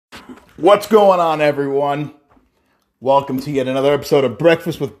What's going on, everyone? Welcome to yet another episode of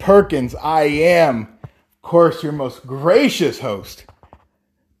Breakfast with Perkins. I am, of course, your most gracious host,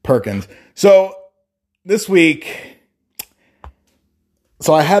 Perkins. So, this week,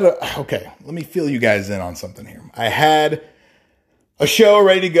 let me fill you guys in on something here. I had a show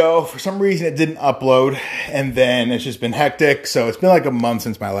ready to go. For some reason, it didn't upload, and then it's just been hectic. So, it's been like a month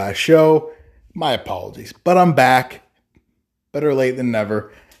since my last show. My apologies, but I'm back. Better late than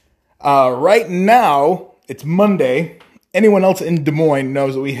never. Right now, it's Monday. Anyone else in Des Moines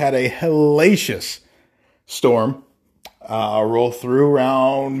knows that we had a hellacious storm roll through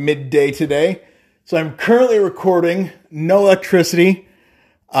around midday today. So I'm currently recording, no electricity.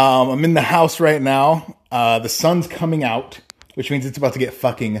 I'm in the house right now. The sun's coming out, which means it's about to get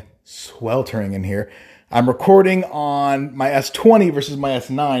fucking sweltering in here. I'm recording on my S20 versus my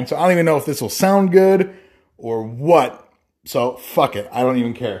S9, so I don't even know if this will sound good or what. So fuck it, I don't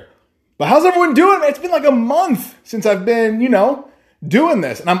even care. But how's everyone doing? It's been like a month since I've been, doing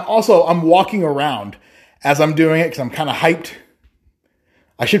this. And I'm walking around as I'm doing it because I'm kind of hyped.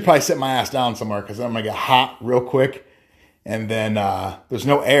 I should probably sit my ass down somewhere because I'm going to get hot real quick. And then there's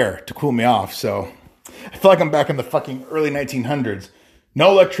no air to cool me off. So I feel like I'm back in the fucking early 1900s.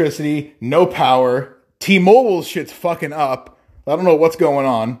 No electricity, no power. T-Mobile's shit's fucking up. I don't know what's going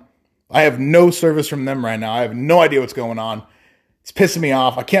on. I have no service from them right now. I have no idea what's going on. It's pissing me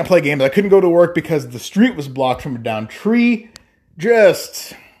off. I can't play games. I couldn't go to work because the street was blocked from a downed tree.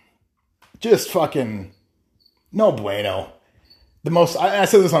 Just fucking no bueno. I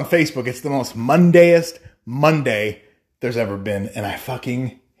said this on Facebook. It's the most Mondayest Monday there's ever been. And I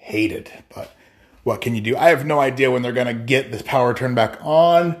fucking hate it. But what can you do? I have no idea when they're going to get this power turned back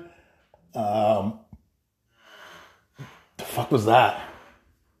on. The fuck was that?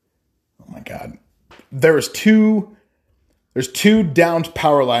 Oh my God. There's two downed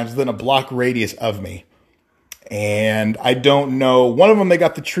power lines within a block radius of me. And I don't know. One of them, they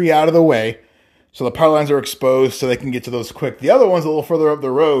got the tree out of the way. So the power lines are exposed so they can get to those quick. The other one's a little further up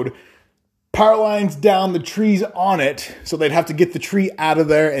the road. Power lines down, the tree's on it. So they'd have to get the tree out of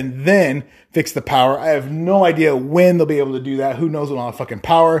there and then fix the power. I have no idea when they'll be able to do that. Who knows when I'll have fucking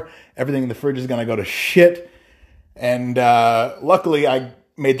power. Everything in the fridge is going to go to shit. And luckily, I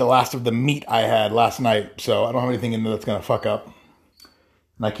made the last of the meat I had last night, so I don't have anything in there that's going to fuck up.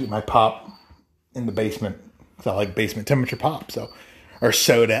 And I keep my pop in the basement, because I like basement temperature pop, or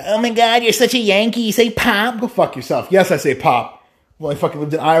soda. Oh my God, you're such a Yankee, you say pop? Go fuck yourself. Yes, I say pop. I've only fucking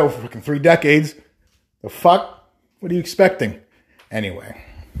lived in Iowa for fucking 3 decades. The fuck? What are you expecting? Anyway.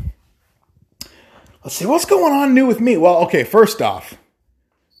 Let's see, what's going on new with me? Well, okay, first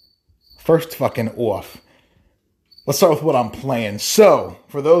fucking off. Let's start with what I'm playing. So,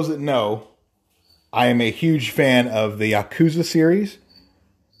 for those that know, I am a huge fan of the Yakuza series.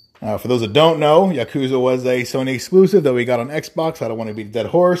 For those that don't know, Yakuza was a Sony exclusive that we got on Xbox. I don't want to be a dead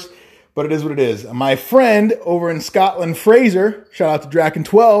horse, but it is what it is. My friend over in Scotland, Fraser, shout out to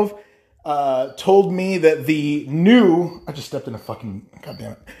Draken12, told me that the new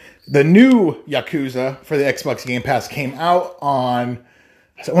Yakuza for the Xbox Game Pass came out on,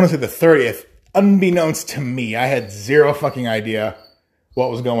 I want to say the 30th. Unbeknownst to me, I had zero fucking idea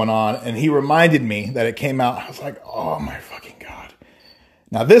what was going on. And he reminded me that it came out. I was like, oh my fucking God.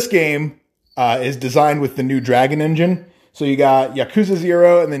 Now this game is designed with the new Dragon engine. So you got Yakuza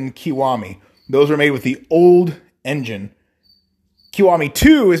 0 and then Kiwami. Those are made with the old engine. Kiwami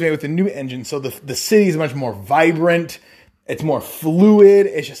 2 is made with the new engine. So the city is much more vibrant. It's more fluid.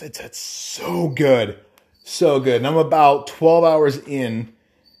 It's so good. So good. And I'm about 12 hours in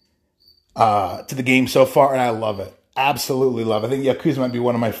to the game so far, and I love it. Absolutely love it. I think Yakuza might be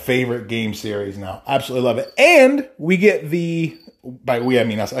one of my favorite game series now. Absolutely love it. And we get by we I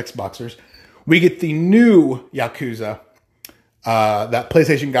mean us Xboxers, we get the new Yakuza that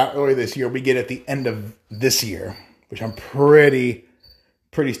PlayStation got earlier this year. We get at the end of this year, which I'm pretty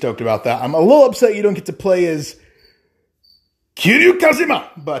stoked about that. I'm a little upset you don't get to play as Kiryu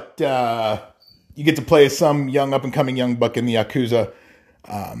Kazuma, but you get to play as some up-and-coming young buck in the Yakuza.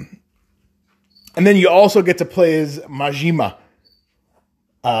 And then you also get to play as Majima,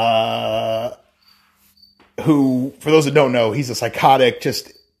 who, for those that don't know, he's a psychotic,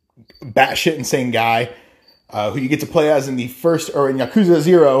 just batshit insane guy, who you get to play as in in Yakuza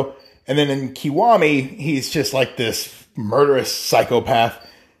 0, and then in Kiwami, he's just like this murderous psychopath,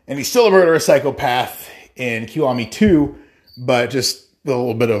 and he's still a murderous psychopath in Kiwami 2, but just a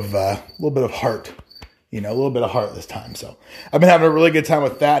little bit of heart. A little bit of heart this time. So I've been having a really good time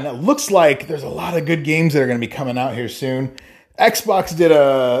with that. And it looks like there's a lot of good games that are going to be coming out here soon. Xbox did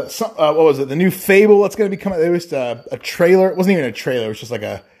the new Fable that's going to be coming. There was a trailer. It wasn't even a trailer. It was just like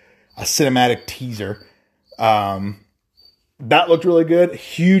a a cinematic teaser. That looked really good.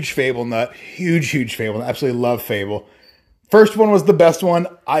 Huge Fable nut. Huge Fable nut. Absolutely love Fable. First one was the best one,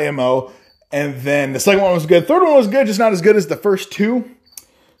 IMO. And then the second one was good. Third one was good, just not as good as the first two.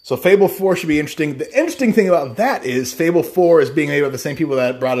 So Fable 4 should be interesting. The interesting thing about that is Fable 4 is being made by the same people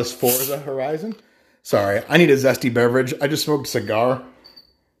that brought us Forza Horizon. Sorry, I need a zesty beverage. I just smoked a cigar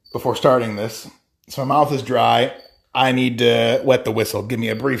before starting this. So my mouth is dry. I need to wet the whistle. Give me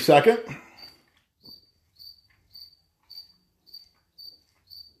a brief second.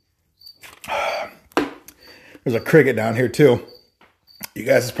 There's a cricket down here too. You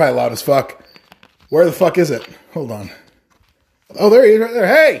guys, it's probably loud as fuck. Where the fuck is it? Hold on. Oh, there he is right there.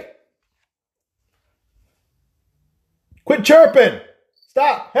 Hey! Quit chirping!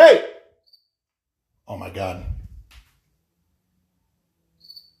 Stop! Hey! Oh my God.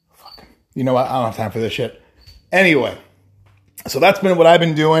 Fuck. You know what? I don't have time for this shit. Anyway. So that's been what I've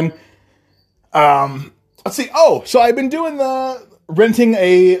been doing. Let's see. Oh, so I've been doing renting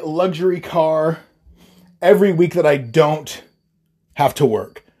a luxury car every week that I don't have to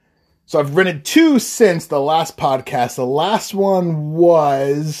work. So I've rented 2 since the last podcast. The last one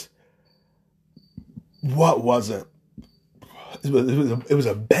was... What was it? It was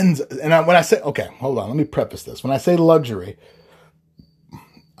a Benz. And when I say... Okay, hold on. Let me preface this. When I say luxury,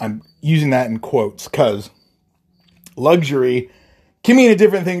 I'm using that in quotes because luxury can mean a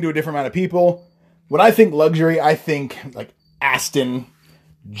different thing to a different amount of people. When I think luxury, I think like Aston,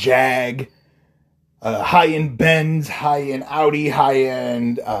 Jag, high-end Benz, high-end Audi,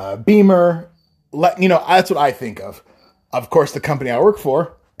 high-end Beamer. That's what I think of. Of course, the company I work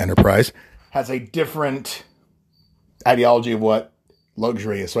for, Enterprise, has a different ideology of what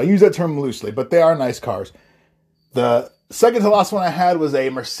luxury is. So I use that term loosely, but they are nice cars. The second to last one I had was a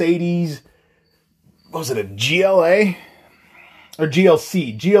Mercedes, what was it, a GLA? Or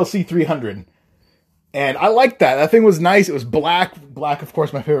GLC? GLC 300. And I liked that. That thing was nice. It was black. Black, of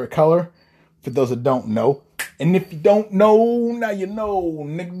course, my favorite color. For those that don't know. And if you don't know, now you know,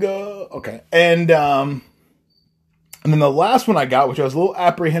 nigga. Okay. And then the last one I got, which I was a little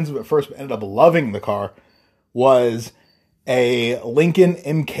apprehensive at first, but ended up loving the car, was a Lincoln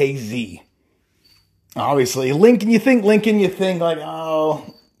MKZ. Obviously, Lincoln, you think like,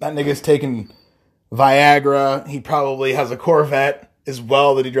 oh, that nigga's taking Viagra. He probably has a Corvette as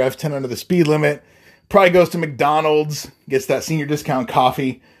well that he drives 10 under the speed limit. Probably goes to McDonald's, gets that senior discount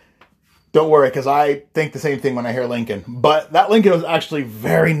coffee. Don't worry, because I think the same thing when I hear Lincoln. But that Lincoln was actually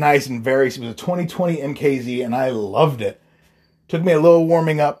very nice and it was a 2020 MKZ, and I loved it. Took me a little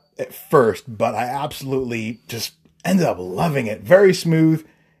warming up at first, but I absolutely just ended up loving it. Very smooth.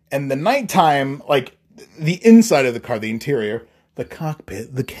 And the nighttime, like the inside of the car, the interior, the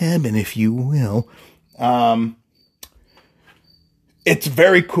cockpit, the cabin, if you will, it's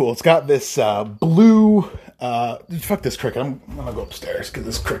very cool. It's got this blue... fuck this cricket. I'm gonna go upstairs because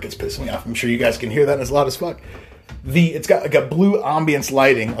this cricket's pissing me off. I'm sure you guys can hear that. It's loud as fuck. It's got like a blue ambience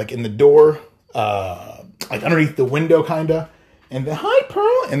lighting, like in the door, like underneath the window, kinda. And then hi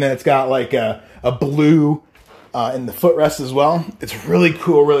Pearl. And then it's got like a blue in the footrest as well. It's really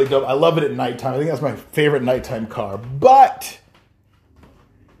cool, really dope. I love it at nighttime. I think that's my favorite nighttime car. But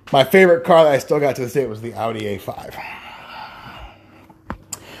my favorite car that I still got to this day was the Audi A5.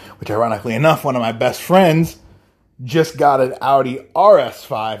 Which, ironically enough, one of my best friends just got an Audi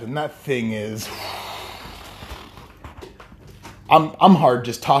RS5, and that thing is... I'm hard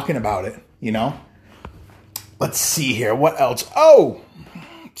just talking about it, you know? Let's see here. What else? Oh!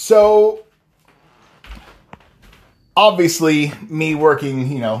 So, obviously, me working,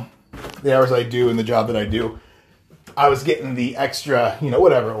 the hours I do and the job that I do, I was getting the extra,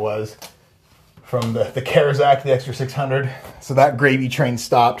 whatever it was, from the CARES Act, the extra $600. So that gravy train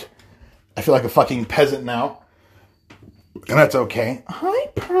stopped. I feel like a fucking peasant now. And that's okay. Hi,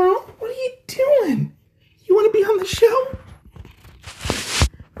 Pearl. What are you doing? You want to be on the show?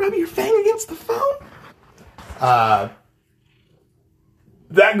 Rub your fang against the phone?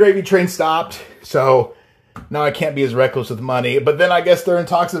 That gravy train stopped. So now I can't be as reckless with money. But then I guess they're in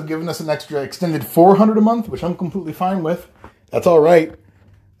talks of giving us an extra extended $400 a month, which I'm completely fine with. That's all right.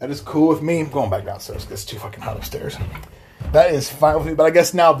 That is cool with me. I'm going back downstairs because it's too fucking hot upstairs. That is fine with me. But I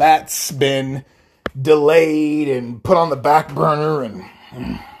guess now that's been delayed and put on the back burner.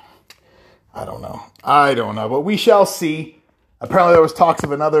 And I don't know. But we shall see. Apparently there was talks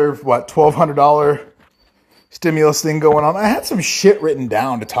of another, $1,200 stimulus thing going on. I had some shit written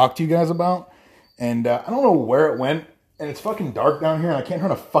down to talk to you guys about. And I don't know where it went. And it's fucking dark down here. And I can't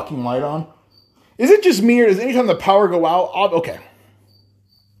turn a fucking light on. Is it just me or does anytime the power go out? Okay.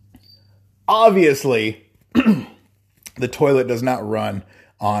 Obviously, the toilet does not run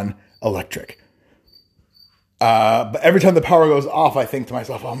on electric. But every time the power goes off, I think to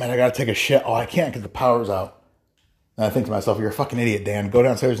myself, oh man, I gotta take a shit. Oh, I can't because the power's out. And I think to myself, you're a fucking idiot, Dan. Go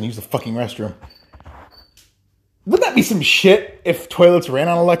downstairs and use the fucking restroom. Wouldn't that be some shit if toilets ran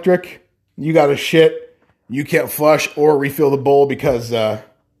on electric? You got to shit, you can't flush or refill the bowl because, there's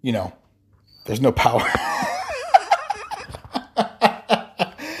no power.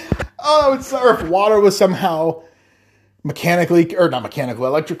 Oh, it would suck if water was somehow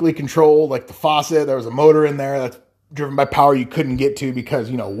electrically controlled, like the faucet. There was a motor in there that's driven by power you couldn't get to because,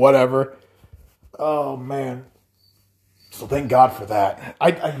 whatever. Oh, man. So thank God for that.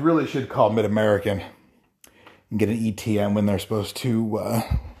 I really should call Mid-American and get an ETM when they're supposed to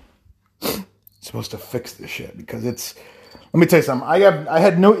fix this shit, because let me tell you something. I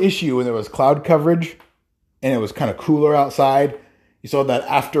had no issue when there was cloud coverage and it was kind of cooler outside. You saw that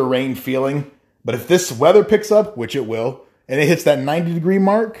after rain feeling. But if this weather picks up, which it will, and it hits that 90-degree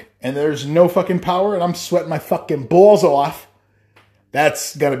mark and there's no fucking power and I'm sweating my fucking balls off,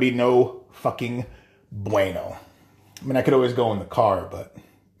 that's gonna be no fucking bueno. I mean, I could always go in the car, but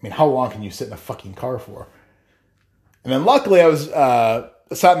how long can you sit in a fucking car for? And then luckily I was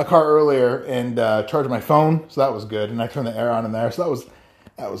sat in the car earlier and charged my phone, so that was good. And I turned the air on in there, so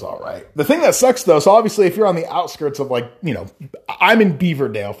that was all right. The thing that sucks though, so obviously if you're on the outskirts of I'm in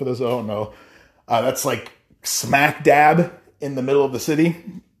Beaverdale, for those who don't know. That's like smack dab in the middle of the city.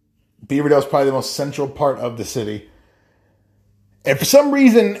 Beaverdale is probably the most central part of the city. And for some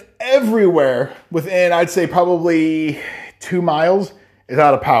reason, everywhere within, I'd say probably 2 miles, is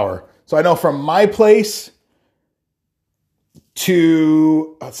out of power. So I know from my place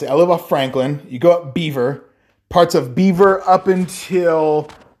to, let's say, I live off Franklin. You go up Beaver. Parts of Beaver up until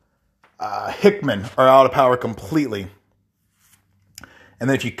Hickman are out of power completely. And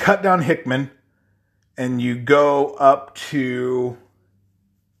then if you cut down Hickman and you go up to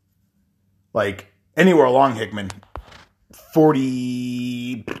anywhere along Hickman,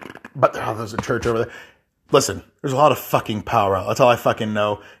 40, but there's a church over there. Listen, there's a lot of fucking power out. That's all I fucking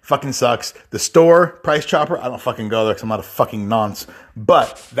know. Fucking sucks. The store, Price Chopper, I don't fucking go there because I'm not a fucking nonce.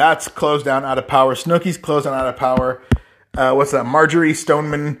 But that's closed down, out of power. Snooki's closed down, out of power. What's that? Marjorie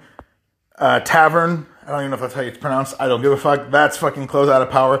Stoneman Tavern. I don't even know if that's how it's pronounced. I don't give a fuck. That's fucking closed, out of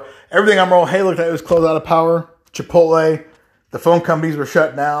power. Everything I'm rolling hay looked like it was closed, out of power. Chipotle. The phone companies were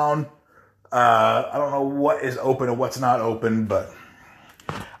shut down. I don't know what is open and what's not open, but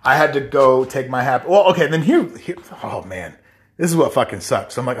I had to go take my well, okay, then here, oh man, this is what fucking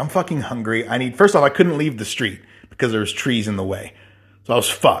sucks. I'm I'm fucking hungry. First off, I couldn't leave the street because there's trees in the way. So I was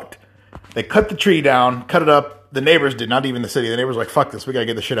fucked. They cut the tree down, cut it up. The neighbors did, not even the city. The neighbors were like, fuck this, we gotta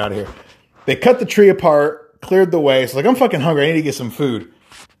get the shit out of here. They cut the tree apart, cleared the way. So I'm fucking hungry, I need to get some food.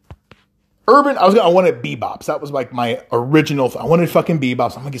 I wanted Bebops. That was my original, I wanted fucking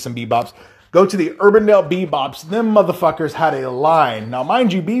Bebops. I'm gonna get some Bebops. Go to the Urbandale Bebops. Them motherfuckers had a line. Now,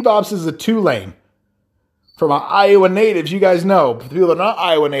 mind you, Bebops is a 2-lane. For my Iowa natives, you guys know. For the people that are not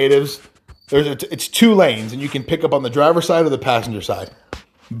Iowa natives, it's 2 lanes, and you can pick up on the driver's side or the passenger side.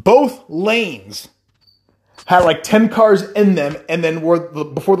 Both lanes had 10 cars in them, and then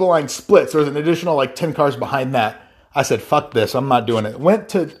before the line splits, there was an additional 10 cars behind that. I said, fuck this, I'm not doing it. I went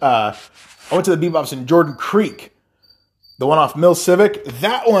to the Bebops in Jordan Creek. The one off Mill Civic,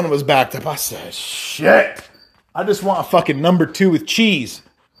 that one was backed up. I said, shit. I just want a fucking number 2 with cheese.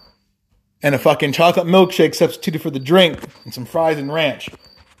 And a fucking chocolate milkshake substituted for the drink. And some fries and ranch. It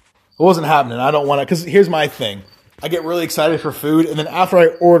wasn't happening. I don't want to, because here's my thing. I get really excited for food, and then after I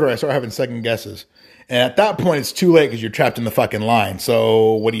order, I start having second guesses. And at that point, it's too late because you're trapped in the fucking line.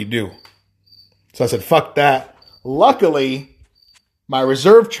 So what do? So I said, fuck that. Luckily, my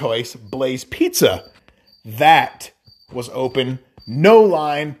reserve choice, Blaze Pizza, that was open, no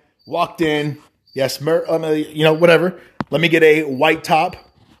line, walked in, yes, whatever. Let me get a white top,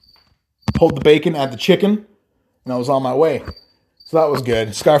 pulled the bacon, add the chicken, and I was on my way. So that was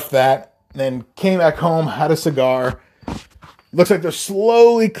good. Scarfed that, then came back home, had a cigar. Looks like they're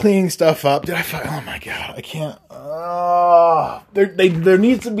slowly cleaning stuff up. Oh my God, I can't. There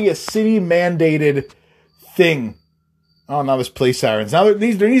needs to be a city mandated thing. Oh, now there's police sirens. Now there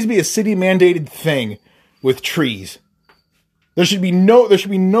needs to be a city mandated thing with trees. There should be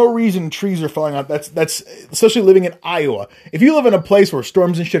no reason trees are falling out. That's especially living in Iowa. If you live in a place where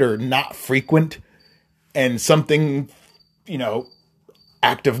storms and shit are not frequent, and something,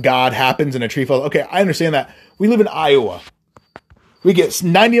 act of God happens and a tree falls. Okay, I understand that. We live in Iowa. We get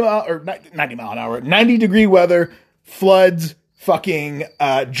 90 mile an hour, 90-degree weather, floods, fucking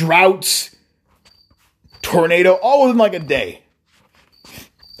droughts, tornado, all within a day.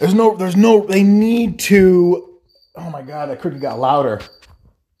 They need to. Oh my God, that cricket got louder.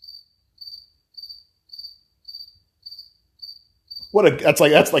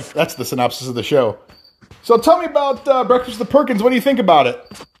 That's the synopsis of the show. So tell me about Breakfast with the Perkins. What do you think about it?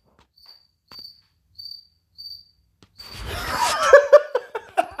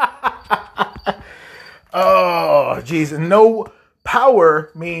 Oh, geez. And no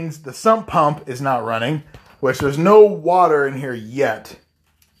power means the sump pump is not running, which there's no water in here yet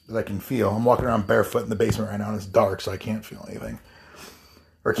that I can feel. I'm walking around barefoot in the basement right now, and it's dark, so I can't feel anything.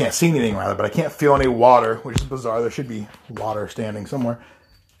 Or can't see anything, rather, but I can't feel any water, which is bizarre. There should be water standing somewhere.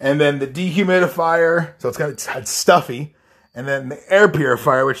 And then the dehumidifier, so it's stuffy. And then the air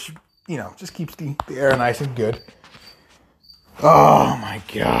purifier, which, just keeps the air nice and good. Oh, my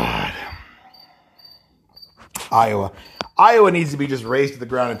God. Iowa needs to be just razed to the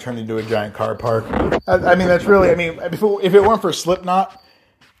ground and turned into a giant car park. That's really, if it weren't for Slipknot,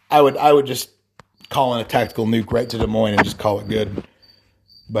 I would just call in a tactical nuke right to Des Moines and just call it good.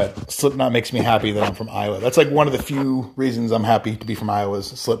 But Slipknot makes me happy that I'm from Iowa. That's like one of the few reasons I'm happy to be from Iowa is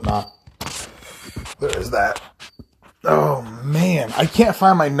Slipknot. There is that. Oh, man. I can't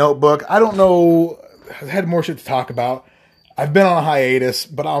find my notebook. I don't know. I had more shit to talk about. I've been on a hiatus,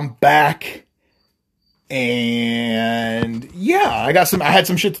 but I'm back. And yeah, I had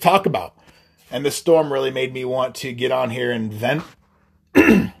some shit to talk about. And this storm really made me want to get on here and vent.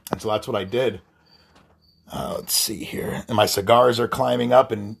 And so that's what I did. Let's see here. And my cigars are climbing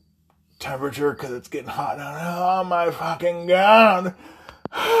up in temperature because it's getting hot down. Oh my fucking God.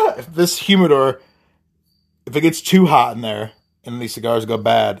 If this humidor, if it gets too hot in there and these cigars go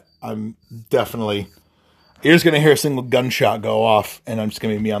bad, you're just going to hear a single gunshot go off and I'm just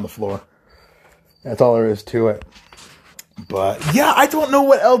going to be me on the floor. That's all there is to it. But yeah, I don't know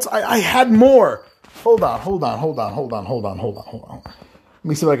what else. I had more. Hold on. Let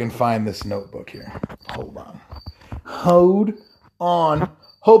me see if I can find this notebook here. Hold on.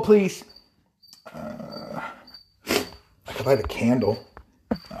 Hold, please. I could light a candle.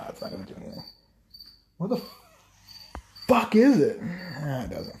 It's not going to do anything. What the fuck is it? It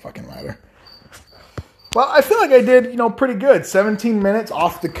doesn't fucking matter. Well, I feel like I did, pretty good. 17 minutes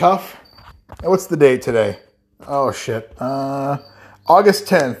off the cuff. What's the date today? Oh, shit. August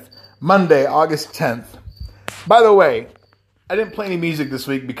 10th. Monday, August 10th. By the way, I didn't play any music this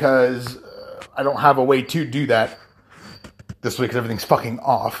week because I don't have a way to do that this week because everything's fucking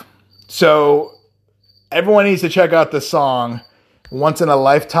off. So, everyone needs to check out the song Once in a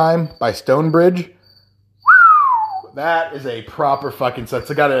Lifetime by Stonebridge. That is a proper fucking set.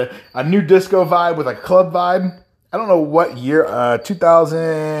 It's got a new disco vibe with a club vibe. I don't know what year.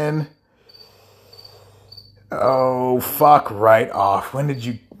 2000... Oh, fuck right off. When did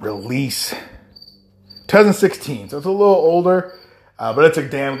you release? 2016. So it's a little older, but it's a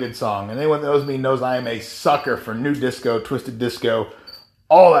damn good song. And anyone that knows me knows I am a sucker for new disco, twisted disco,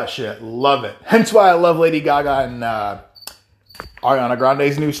 all that shit. Love it. Hence why I love Lady Gaga and Ariana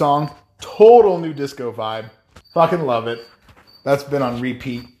Grande's new song. Total new disco vibe. Fucking love it. That's been on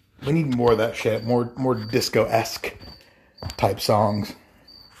repeat. We need more of that shit. More disco-esque type songs.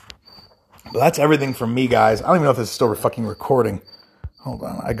 But that's everything from me, guys. I don't even know if this is still fucking recording. Hold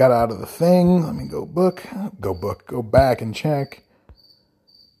on. I got out of the thing. Let me go back and check.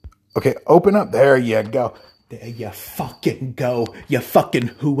 Okay, open up. There you go. There you fucking go. You fucking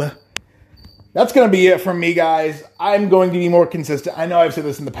hooah. That's going to be it from me, guys. I'm going to be more consistent. I know I've said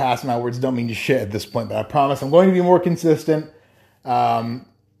this in the past, and my words don't mean to shit at this point, but I promise I'm going to be more consistent. It's going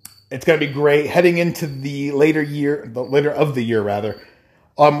to be great. Heading into the later of the year, rather.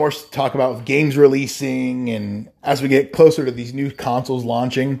 I'll have more to talk about with games releasing, and as we get closer to these new consoles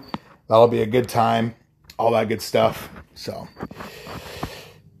launching, that'll be a good time. All that good stuff. So,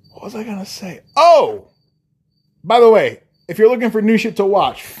 what was I going to say? Oh! By the way, if you're looking for new shit to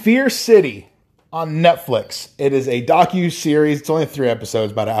watch, Fear City on Netflix. It is a docu-series. It's only 3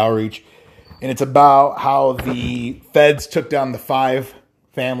 episodes, about an hour each. And it's about how the feds took down the 5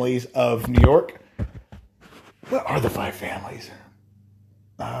 families of New York. What are the 5 families?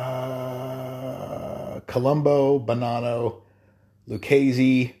 Colombo, Bonanno,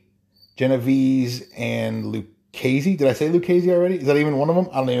 Lucchese, Genovese, and Lucchese. Did I say Lucchese already? Is that even one of them?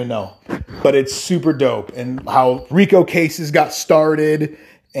 I don't even know. But it's super dope. And how RICO cases got started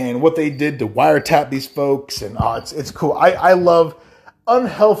and what they did to wiretap these folks. And it's cool. I love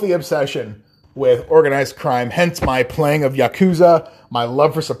unhealthy obsession with organized crime. Hence my playing of Yakuza, my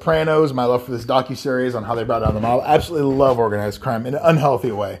love for Sopranos, my love for this docuseries on how they brought down the mob. I absolutely love organized crime in an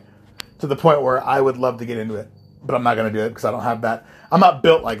unhealthy way. To the point where I would love to get into it. But I'm not going to do it because I don't have that. I'm not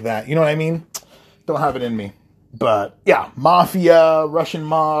built like that. You know what I mean? Don't have it in me. But yeah, mafia, Russian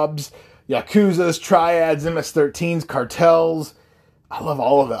mobs, Yakuzas, triads, MS-13s, cartels. I love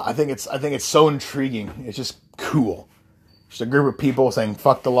all of it. I think it's so intriguing. It's just cool. Just a group of people saying,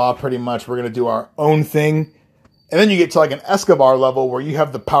 fuck the law, pretty much. We're going to do our own thing. And then you get to like an Escobar level where you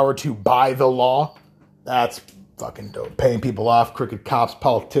have the power to buy the law. That's fucking dope. Paying people off, crooked cops,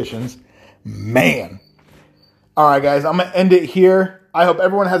 politicians. Man. All right, guys, I'm going to end it here. I hope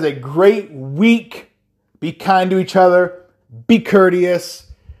everyone has a great week. Be kind to each other. Be courteous.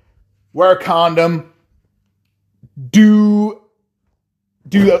 Wear a condom.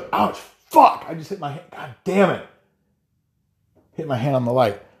 Ouch, fuck. I just hit my hand. God damn it. Hit my hand on the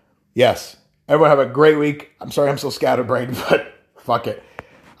light. Yes. Everyone have a great week. I'm sorry I'm so scatterbrained, but fuck it.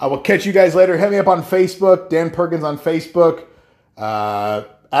 I will catch you guys later. Hit me up on Facebook. Dan Perkins on Facebook.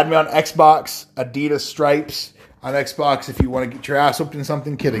 Add me on Xbox. Adidas Stripes on Xbox if you want to get your ass whooped in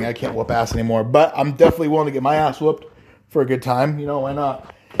something. Kidding. I can't whoop ass anymore. But I'm definitely willing to get my ass whooped for a good time. You know, why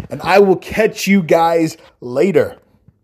not? And I will catch you guys later.